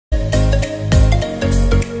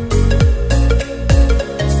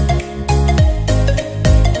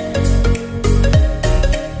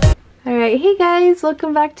guys,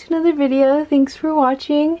 welcome back to another video. Thanks for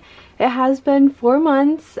watching. It has been 4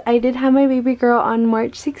 months. I did have my baby girl on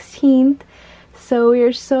March 16th. So we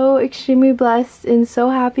are so extremely blessed and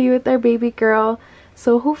so happy with our baby girl.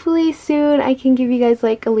 So hopefully soon I can give you guys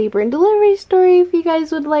like a labor and delivery story if you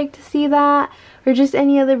guys would like to see that. Or just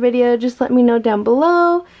any other video, just let me know down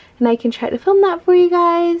below and I can try to film that for you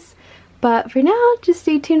guys. But for now, just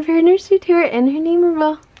stay tuned for her nursery tour and her name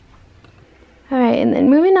reveal. Alright, and then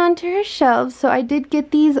moving on to her shelves. So I did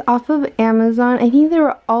get these off of Amazon. I think they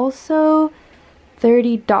were also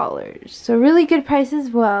 $30. So really good price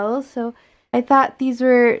as well. So I thought these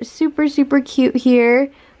were super cute here.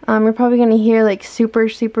 You're probably going to hear like super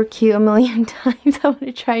cute a million times. I'm going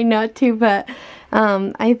to try not to, but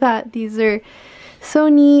I thought these are so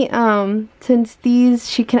neat since these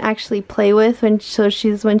she can actually play with when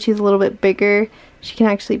she's a little bit bigger. She can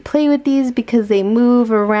actually play with these because they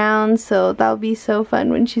move around, so that'll be so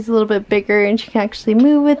fun when she's a little bit bigger and she can actually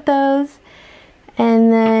move with those.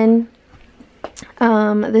 And then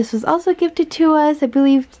this was also gifted to us. I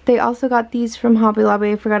believe they also got these from Hobby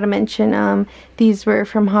Lobby. I forgot to mention these were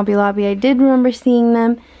from Hobby Lobby. I did remember seeing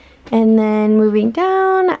them. And then moving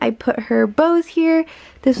down, I put her bows here.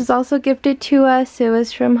 This was also gifted to us. It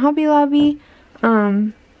was from Hobby Lobby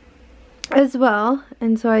as well.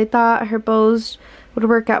 And so I thought her bows would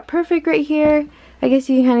work out perfect right here. I guess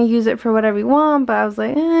you can kind of use it for whatever you want, but I was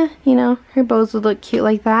like, you know, her bows would look cute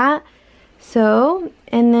like that. So,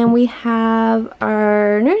 and then we have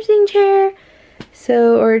our nursing chair.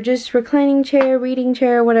 So, or just reclining chair, reading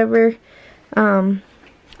chair, whatever.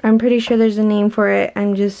 I'm pretty sure there's a name for it.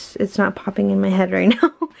 It's not popping in my head right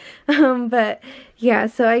now. But yeah,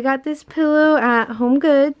 so I got this pillow at Home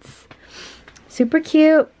Goods. Super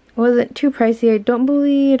cute. Wasn't too pricey. I don't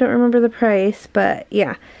remember the price, but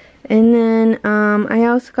yeah. And then I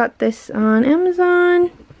also got this on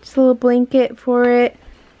Amazon. Just a little blanket for it.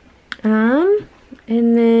 And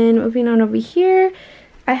then moving on over here,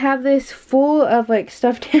 I have this full of like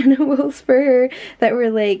stuffed animals for her that were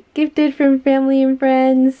like gifted from family and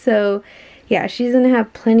friends. So yeah, she's gonna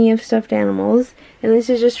have plenty of stuffed animals. And this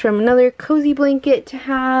is just from another cozy blanket to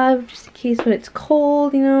have just in case when it's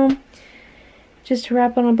cold, you know, just to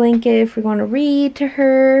wrap on a blanket if we want to read to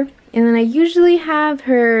her. And then I usually have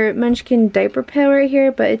her Munchkin diaper pail right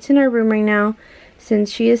here, but it's in our room right now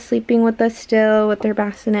since she is sleeping with us still with her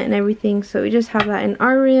bassinet and everything. So we just have that in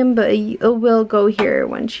our room, but it will go here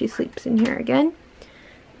when she sleeps in here again.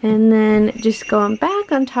 And then just going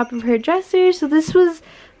back on top of her dresser. So this was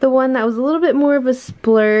the one that was a little bit more of a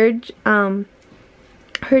splurge. Her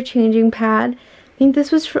changing pad. I think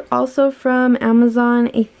this was also from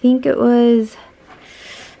Amazon. I think it was,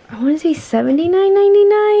 I want to say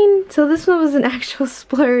 $79.99. So this one was an actual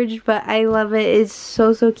splurge, but I love it. It's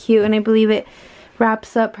so cute, and I believe it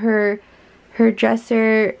wraps up her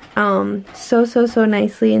dresser so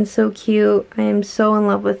nicely and so cute. I am so in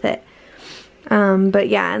love with it. But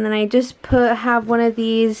yeah, and then I just have one of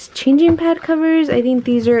these changing pad covers. I think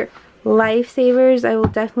these are lifesavers. I will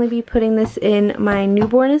definitely be putting this in my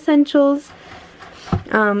newborn essentials.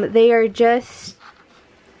 They are just,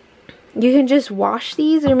 you can just wash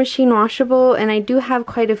these. They're machine washable, and I do have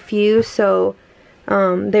quite a few, so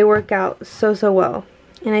they work out so well.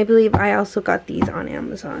 And I believe I also got these on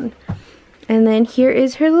Amazon. And then here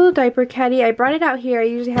is her little diaper caddy. I brought it out here. I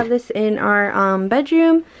usually have this in our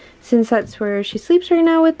bedroom since that's where she sleeps right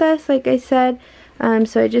now with us, like I said.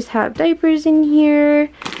 So I just have diapers in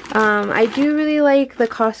here. I do really like the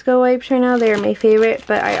Costco wipes right now. They are my favorite,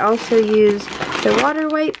 but I also use the water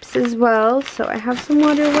wipes as well. So I have some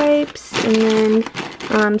water wipes and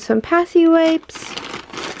then some passy wipes.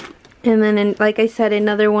 And then, like I said,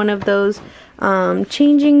 another one of those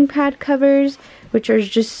changing pad covers, which are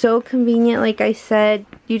just so convenient. Like I said,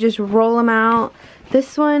 you just roll them out.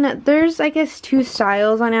 This one, there's I guess 2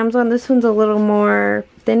 styles on Amazon. This one's a little more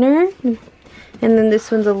thinner, and then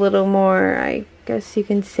this one's a little more, I guess you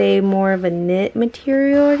can say, more of a knit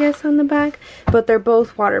material, I guess, on the back. But they're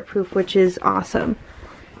both waterproof, which is awesome.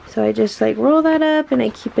 So I just like roll that up and I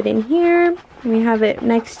keep it in here. And we have it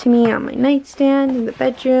next to me on my nightstand in the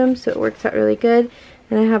bedroom, so it works out really good.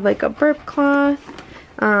 And I have like a burp cloth,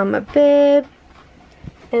 a bib,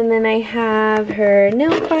 and then I have her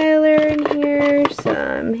nail filer in here,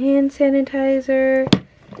 some hand sanitizer,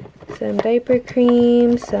 some diaper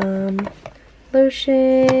cream, some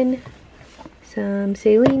lotion, some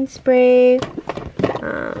saline spray.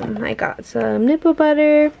 I got some nipple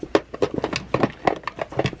butter,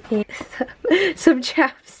 and some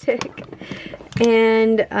chapstick,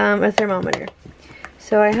 and a thermometer.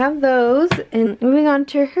 So I have those. And moving on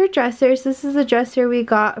to her dressers. This is a dresser we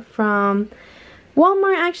got from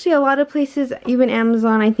Walmart, actually a lot of places, even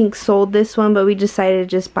Amazon I think sold this one, but we decided to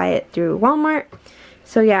just buy it through Walmart.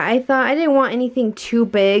 So yeah, I thought I didn't want anything too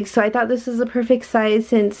big, so I thought this was the perfect size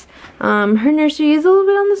since her nursery is a little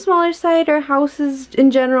bit on the smaller side, our house is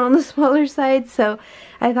in general on the smaller side, so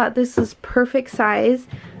I thought this was perfect size.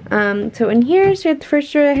 So in here, so at the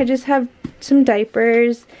first drawer, I just have some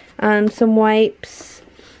diapers, some wipes,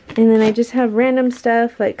 and then I just have random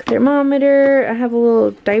stuff like thermometer. I have a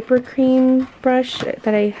little diaper cream brush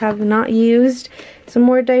that I have not used, some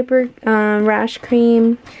more diaper rash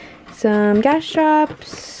cream, some gas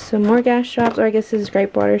drops, some more gas drops, or I guess this is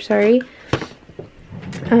gripe water, sorry.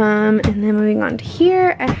 And then moving on to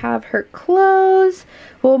here, I have her clothes.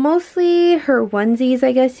 Well, mostly her onesies,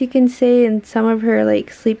 I guess you can say, and some of her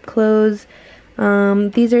like sleep clothes.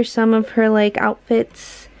 These are some of her like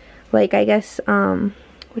outfits, like I guess,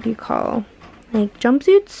 what do you call, like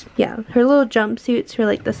jumpsuits? Yeah, her little jumpsuits for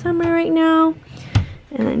like the summer right now.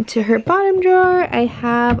 And then to her bottom drawer, I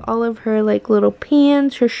have all of her like little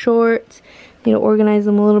pants, her shorts. Need to organize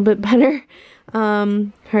them a little bit better.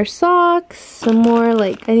 Her socks, some more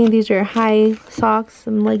like, I think these are high socks,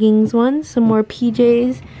 some leggings ones, some more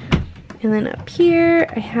PJs. And then up here,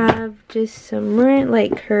 I have just some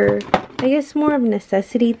like her, I guess more of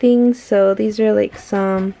necessity things. So these are like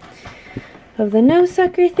some of the nose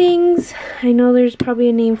sucker things. I know there's probably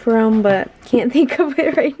a name for them, but can't think of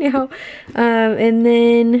it right now. And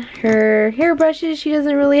then her hairbrushes. She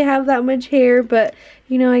doesn't really have that much hair, but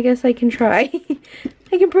you know, I guess I can try.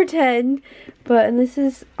 I can pretend. But, and this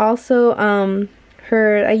is also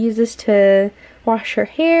her, I use this to wash her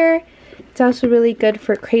hair. It's also really good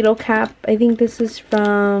for cradle cap. I think this is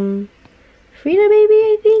from Frida Baby,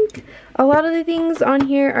 I think. A lot of the things on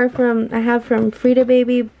here are from, I have from Frida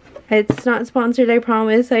Baby. It's not sponsored, I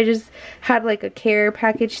promise. I just had like a care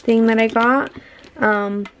package thing that I got.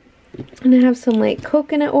 And I have some like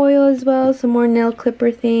coconut oil as well, some more nail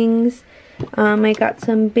clipper things. I got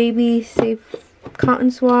some baby safe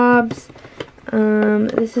cotton swabs.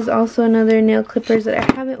 This is also another nail clippers that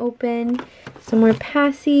I haven't opened. Some more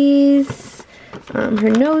passies. Her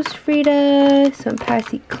nose Frida. Some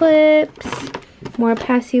passy clips. More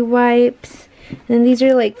passy wipes. And these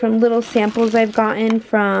are like from little samples I've gotten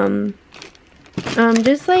from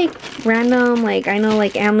just like random, like I know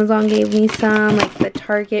like Amazon gave me some, like the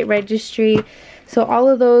Target registry. So all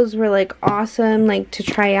of those were like awesome, like to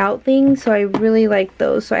try out things. So I really like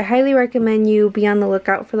those. So I highly recommend you be on the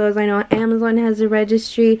lookout for those. I know Amazon has a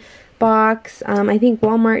registry box. I think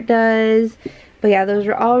Walmart does. But yeah, those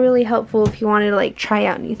are all really helpful if you wanted to like try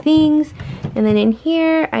out new things. And then in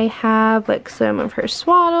here I have like some of her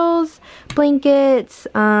swaddles, blankets,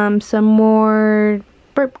 some more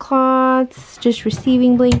burp cloths, just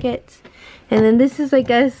receiving blankets. And then this is, I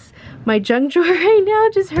guess, my junk drawer right now,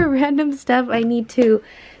 just her random stuff. I need to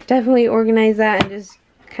definitely organize that and just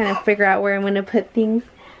kind of figure out where I'm going to put things.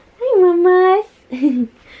 Hi, mamas.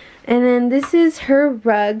 And then this is her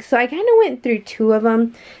rug. So I kind of went through two of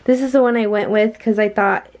them. This is the one I went with because I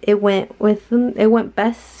thought it went with them. It went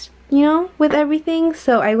best, you know, with everything.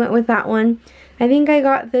 So I went with that one. I think I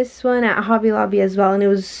got this one at Hobby Lobby as well, and it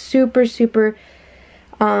was super, super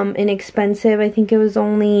inexpensive. I think it was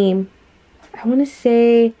only, I want to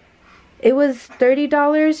say, it was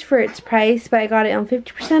 $30 for its price, but I got it on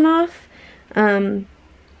 50% off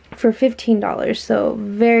for $15. So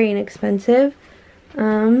very inexpensive.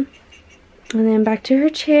 And then back to her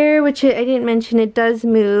chair, which I didn't mention, it does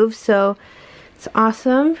move, so it's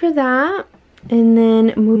awesome for that. And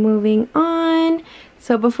then moving on.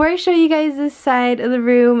 So before I show you guys this side of the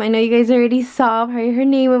room, I know you guys already saw her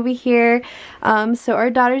name over here. So our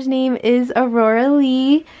daughter's name is Aurora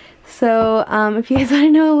Lee. So if you guys want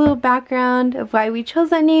to know a little background of why we chose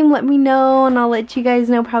that name, let me know, and I'll let you guys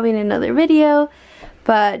know probably in another video.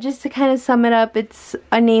 But just to kind of sum it up, it's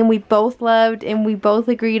a name we both loved and we both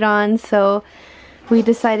agreed on, so we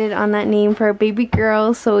decided on that name for our baby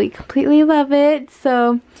girl, so we completely love it.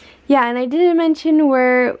 So yeah, and I didn't mention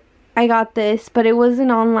where I got this, but it was an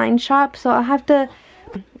online shop, so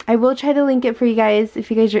I will try to link it for you guys if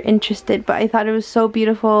you guys are interested. But I thought it was so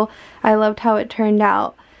beautiful. I loved how it turned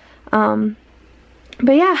out.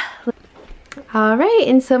 But yeah, alright,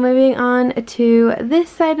 and so moving on to this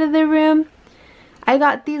side of the room, I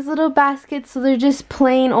got these little baskets. So they're just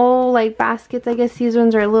plain old like baskets. I guess these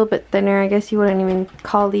ones are a little bit thinner. I guess you wouldn't even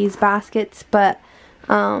call these baskets, but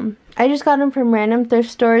I just got them from random thrift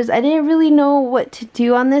stores. I didn't really know what to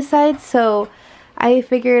do on this side, so I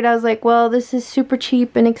figured, I was like, well, this is super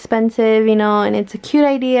cheap and expensive, you know, and it's a cute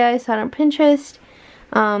idea. I saw it on Pinterest.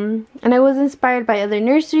 And I was inspired by other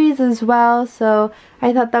nurseries as well, so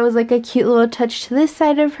I thought that was like a cute little touch to this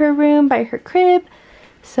side of her room by her crib.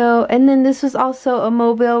 So, and then this was also a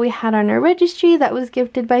mobile we had on our registry that was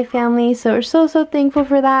gifted by family, so we're so thankful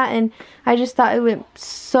for that. And I just thought it went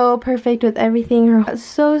so perfect with everything. Her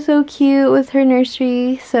so cute with her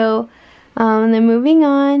nursery. So and then moving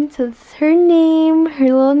on, so it's her name, her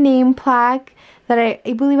little name plaque that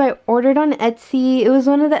I believe I ordered on Etsy. It was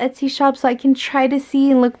one of the Etsy shops, so I can try to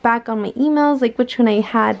see and look back on my emails like which one I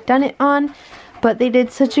had done it on. But they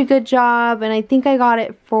did such a good job, and I think I got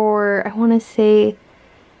it for, I want to say,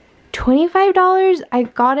 $25. I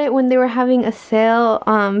got it when they were having a sale,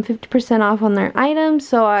 50% off on their items,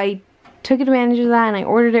 so I took advantage of that and I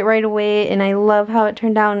ordered it right away, and I love how it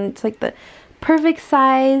turned out, and it's like the perfect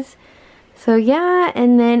size. So yeah,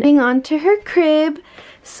 and then moving on to her crib.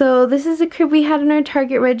 So this is a crib we had in our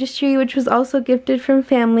Target registry, which was also gifted from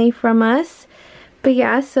family from us. But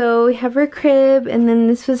yeah, so we have her crib, and then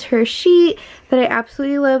this was her sheet that I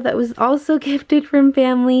absolutely love that was also gifted from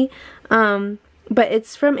family. But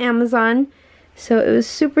it's from Amazon, so it was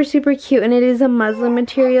super cute, and it is a muslin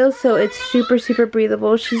material, so it's super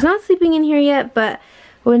breathable. She's not sleeping in here yet, but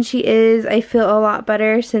when she is, I feel a lot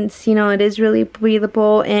better since, you know, it is really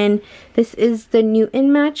breathable. And this is the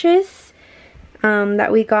Newton mattress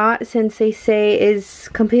that we got, since they say is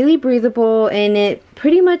completely breathable, and it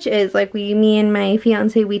pretty much is. Like, me and my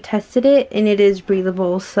fiance, we tested it, and it is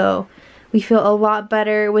breathable, so we feel a lot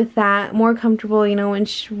better with that, more comfortable, you know,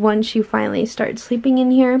 once she finally starts sleeping in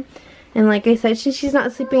here. And like I said, since she's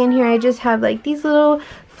not sleeping in here, I just have like these little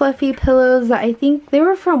fluffy pillows that I think they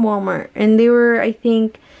were from Walmart, and they were, I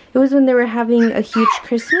think it was when they were having a huge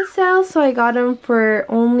Christmas sale, so I got them for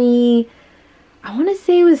only, I want to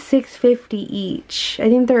say it was $6.50 each. I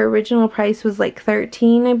think their original price was like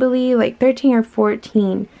 $13, I believe, like 13 or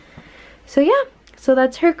 14. So yeah, so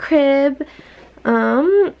that's her crib.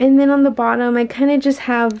 And then on the bottom, I kind of just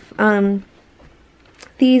have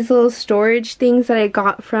these little storage things that I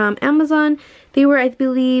got from Amazon. They were, I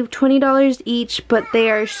believe, $20 each, but they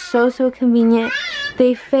are so convenient.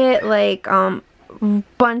 They fit like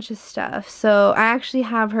bunch of stuff. So I actually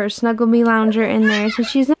have her Snuggle Me lounger in there, so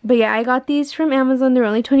she's not, but yeah, I got these from Amazon. They're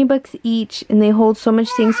only 20 bucks each, and they hold so much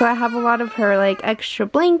things. So I have a lot of her like extra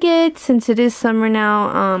blankets, since it is summer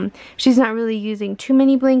now. She's not really using too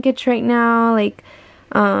many blankets right now, like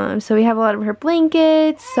so we have a lot of her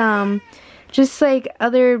blankets, just like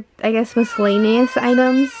other, I guess, miscellaneous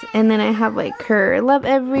items. And then I have like her Love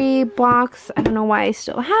Every box. I don't know why I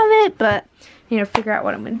still have it, but you know, figure out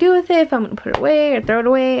what I'm gonna do with it, if I'm gonna put it away or throw it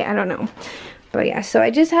away, I don't know. But yeah, so I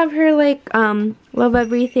just have her like Love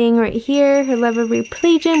Everything right here, her Love Every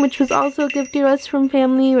play gym, which was also gifted to us from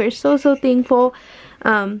family. We're so thankful.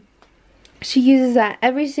 She uses that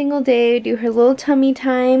every single day, do her little tummy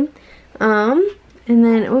time. And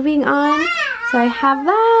then moving on, so I have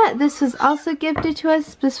that. This was also gifted to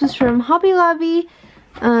us. This was from Hobby Lobby.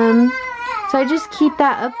 So I just keep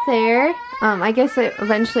that up there. I guess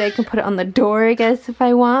eventually I can put it on the door, I guess, if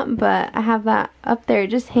I want, but I have that up there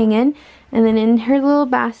just hanging. And then in her little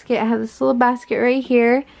basket, I have this little basket right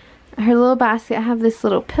here. Her little basket, I have this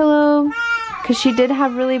little pillow, because she did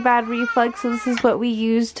have really bad reflux, so this is what we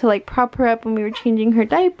used to like prop her up when we were changing her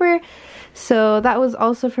diaper. So that was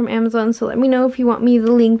also from Amazon, so let me know if you want me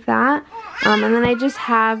to link that. And then I just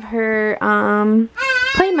have her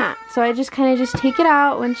play mat, so I just kind of just take it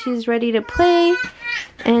out when she's ready to play.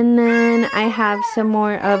 And then I have some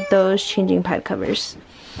more of those changing pad covers.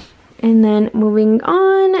 And then moving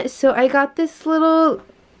on, so I got this little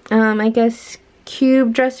I guess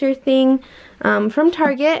cube dresser thing from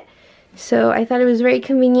Target. So I thought it was very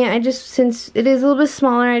convenient. Since it is a little bit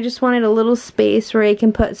smaller, I just wanted a little space where I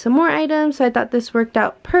can put some more items. So I thought this worked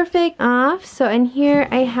out perfect. So in here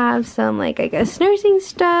I have some, like, I guess nursing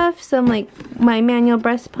stuff, some like my manual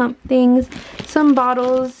breast pump things, some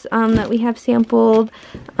bottles that we have sampled,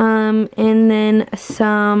 and then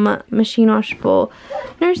some machine washable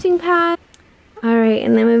nursing pads. Alright,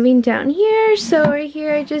 and then moving down here, so right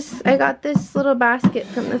here I got this little basket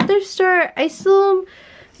from the thrift store. I still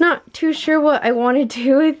not too sure what I want to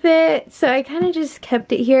do with it, so I kind of just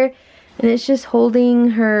kept it here, and it's just holding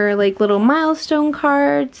her like little milestone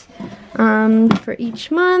cards for each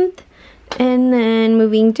month. And then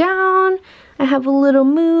moving down, I have a little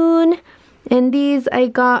moon, and these I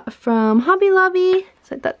got from Hobby Lobby,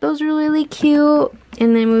 so I thought those were really cute.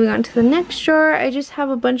 And then moving on to the next drawer, I just have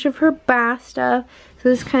a bunch of her bath stuff. So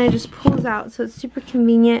this kind of just pulls out, so it's super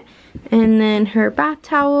convenient. And then her bath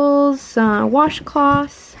towels,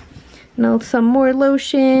 washcloths, and some more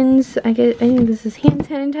lotions. I think this is hand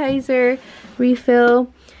sanitizer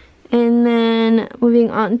refill. And then moving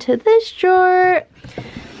on to this drawer,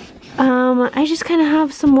 I just kind of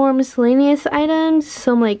have some more miscellaneous items,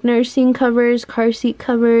 some like nursing covers, car seat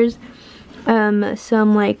covers,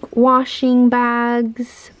 some like washing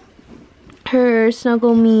bags, her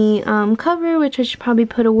Snuggle Me cover, which I should probably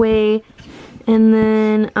put away, and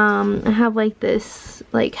then I have like this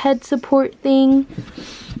like head support thing.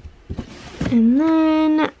 And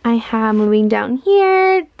then I have, moving down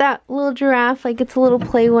here, that little giraffe, like it's a little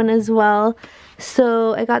play one as well.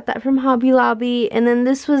 So I got that from Hobby Lobby. And then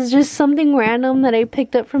this was just something random that I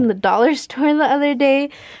picked up from the dollar store the other day.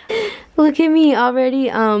 Look at me already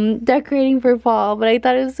decorating for fall, but I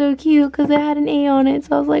thought it was so cute because it had an A on it.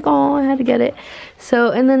 So I was like, oh, I had to get it. So,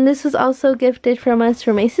 and then this was also gifted from us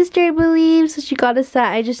for my sister, I believe. So she got us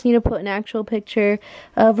that. I just need to put an actual picture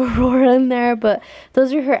of Aurora in there, but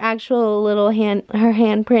those are her actual little her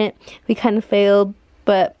handprint. We kind of failed,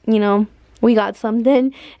 but you know, we got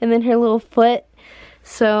something. And then her little foot.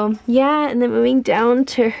 So yeah, and then moving down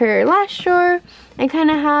to her last drawer, I kind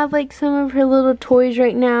of have like some of her little toys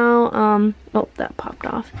right now. Oh, that popped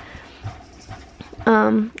off.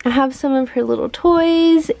 I have some of her little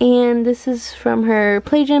toys, and this is from her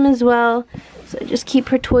play gym as well. So I just keep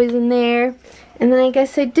her toys in there. And then I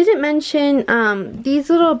guess I didn't mention these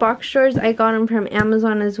little box drawers. I got them from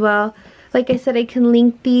Amazon as well. Like I said, I can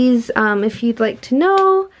link these if you'd like to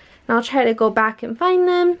know. And I'll try to go back and find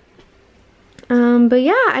them. But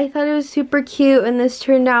yeah, I thought it was super cute, and this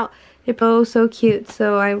turned out so cute.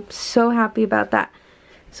 So I'm so happy about that.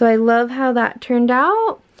 So I love how that turned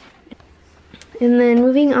out. And then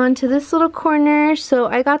moving on to this little corner, so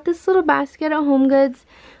I got this little basket at Home Goods.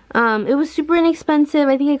 It was super inexpensive.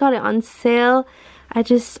 I think I got it on sale. I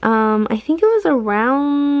think it was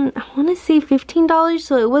around, I want to say $15,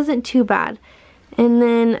 so it wasn't too bad. And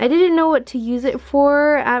then I didn't know what to use it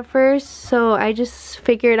for at first, so I just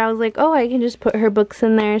figured, I was like, oh, I can just put her books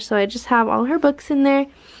in there. So I just have all her books in there,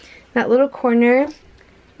 that little corner.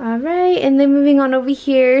 Alright, and then moving on over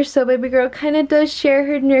here, so baby girl kind of does share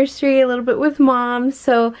her nursery a little bit with mom.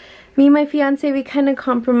 So me and my fiance, we kind of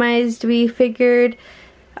compromised. We figured,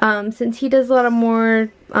 since he does a lot of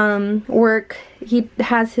more work, he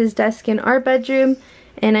has his desk in our bedroom.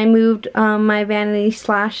 And I moved my vanity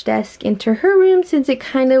slash desk into her room, since it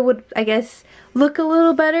kind of would, I guess, look a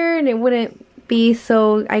little better, and it wouldn't be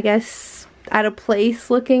so, I guess, out of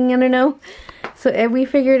place looking, I don't know. So we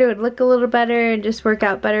figured it would look a little better and just work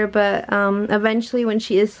out better, but eventually when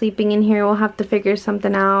she is sleeping in here, we'll have to figure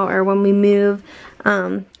something out, or when we move,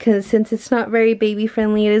 because since it's not very baby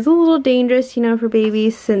friendly, it is a little dangerous, you know, for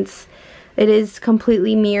babies, since it is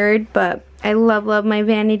completely mirrored. But I love my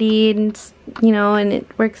vanity, and you know, and it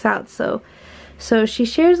works out. So she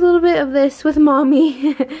shares a little bit of this with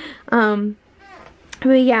mommy.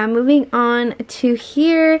 But yeah, moving on to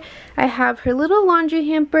here, I have her little laundry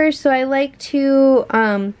hamper. So I like to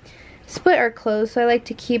split our clothes. So I like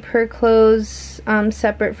to keep her clothes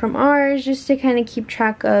separate from ours, just to kind of keep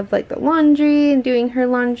track of like the laundry and doing her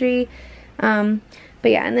laundry. But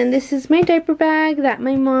yeah, and then this is my diaper bag that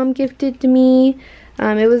my mom gifted to me.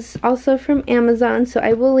 It was also from Amazon, so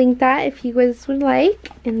I will link that if you guys would like.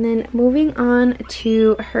 And then moving on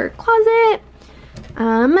to her closet.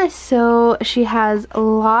 So she has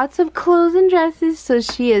lots of clothes and dresses, so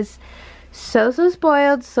she is so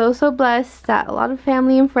spoiled, so blessed that a lot of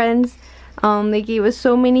family and friends, they gave us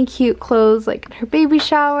so many cute clothes, like her baby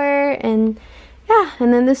shower, and yeah,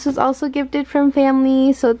 and then this was also gifted from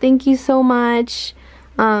family, so thank you so much.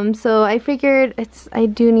 So I figured I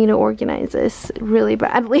do need to organize this really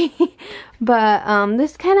badly. But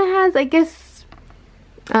this kind of has, I guess,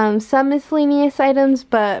 some miscellaneous items,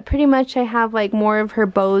 but pretty much I have like more of her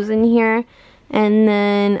bows in here, and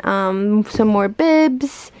then some more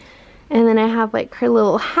bibs, and then I have like her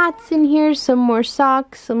little hats in here, some more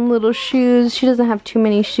socks, some little shoes. She doesn't have too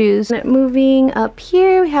many shoes. Moving up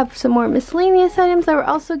here, we have some more miscellaneous items that were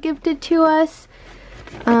also gifted to us.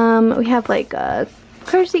 We have like a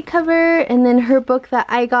car seat cover, and then her book that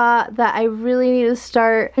I got that I really need to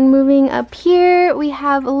start. And moving up here, we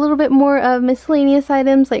have a little bit more of miscellaneous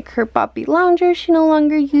items, like her Boppy lounger she no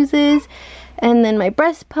longer uses, and then my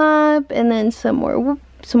breast pump, and then some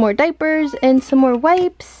more diapers and some more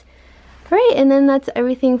wipes. Alright, and then that's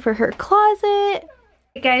everything for her closet.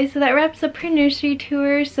 Hey guys, so that wraps up her nursery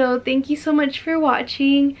tour. So thank you so much for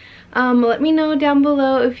watching. Let me know down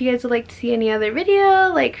below if you guys would like to see any other video,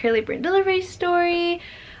 like her labor and delivery story.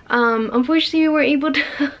 Unfortunately, we weren't able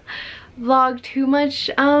to vlog too much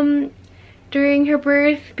during her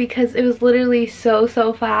birth because it was literally so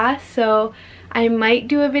fast. So I might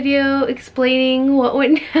do a video explaining what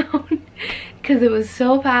went down because it was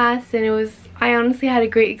so fast and it was I honestly had a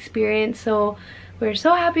great experience, so we're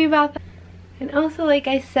so happy about that. And also, like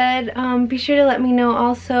I said, be sure to let me know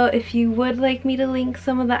also if you would like me to link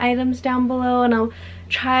some of the items down below, and I'll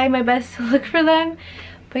try my best to look for them.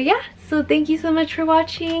 But yeah, so thank you so much for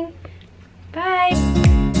watching. Bye!